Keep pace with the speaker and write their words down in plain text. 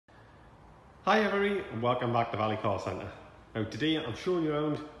Hi everybody and welcome back to Valley Car Centre. Now today I'm showing you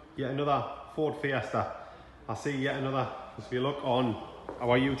around yet another Ford Fiesta. I see yet another, if you look on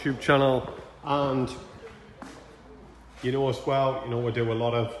our YouTube channel and you know as well, we do a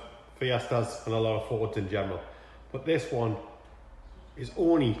lot of Fiestas and a lot of Fords in general. But this one is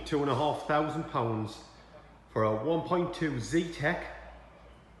only £2,500 for a 1.2 Zetec.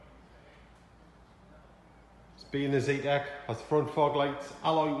 It's being the Zetec, has the front fog lights,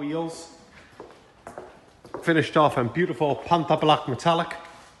 alloy wheels. Finished off in beautiful Panther Black Metallic.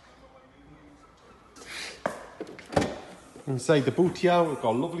 Inside the boot here, we've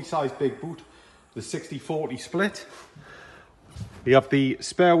got a lovely sized big boot, the 60/40 split. We have the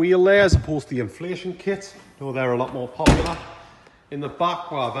spare wheel there as opposed to the inflation kit. No, they're a lot more popular. In the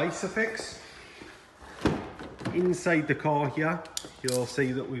back we have Isofix. Inside the car here, you'll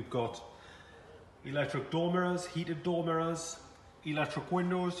see that we've got electric door mirrors, heated door mirrors, electric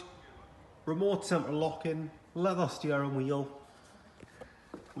windows, remote central locking, leather steering wheel.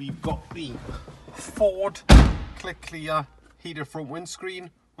 We've got the Ford click clear heated front windscreen.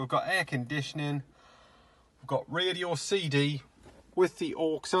 We've got air conditioning. We've got radio CD with the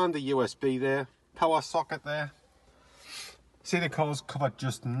aux and the USB there. Power socket there. See, the car's covered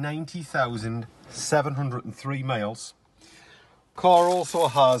just 90,703 miles. Car also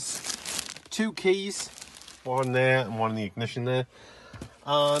has two keys, one there and one in the ignition there.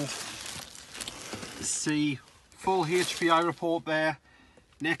 And see, full HPI report there.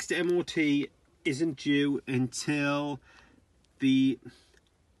 Next MOT isn't due until the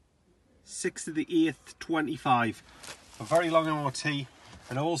 6th of the 8th 25. A very long MOT,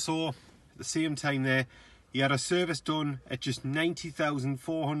 and also at the same time there he had a service done at just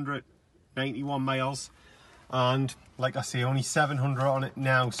 90,491 miles, and like I say, only 700 on it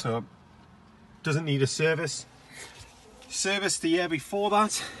now, so doesn't need a service. Service the year before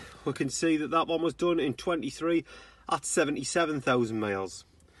that, we can see that that one was done in 23 at 77,000 miles.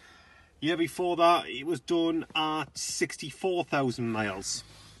 Year before that it was done at 64,000 miles.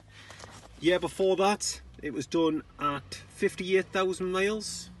 Year before that it was done at 58,000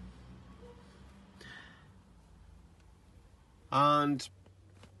 miles. And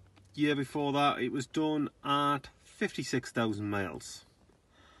year before that it was done at 56,000 miles.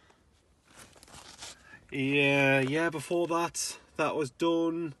 Year before that was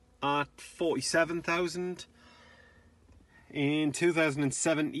done at 47,000. In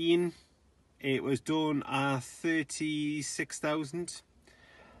 2017 it was done at 36,000.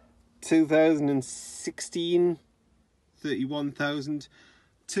 2016 31,000.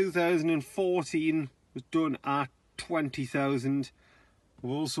 2014 was done at 20,000.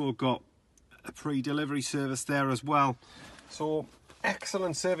 We've also got a pre-delivery service there as well. So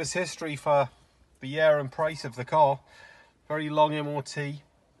excellent service history for the year and price of the car. Very long MOT.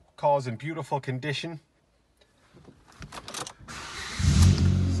 Car's in beautiful condition.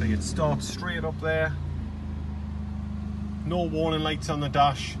 See, it starts straight up there. No warning lights on the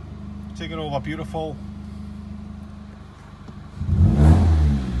dash. Taking over beautiful.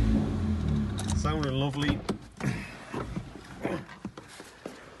 Sounding lovely.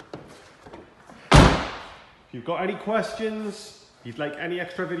 If you've got any questions, you'd like any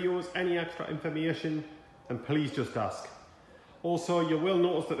extra videos, any extra information, then please just ask. Also, you will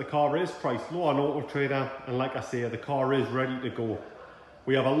notice that the car is priced low on Auto Trader, and like I say, the car is ready to go.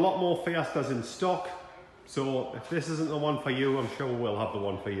 We have a lot more Fiestas in stock, so if this isn't the one for you, I'm sure we'll have the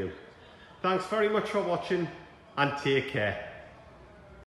one for you. Thanks very much for watching, and take care.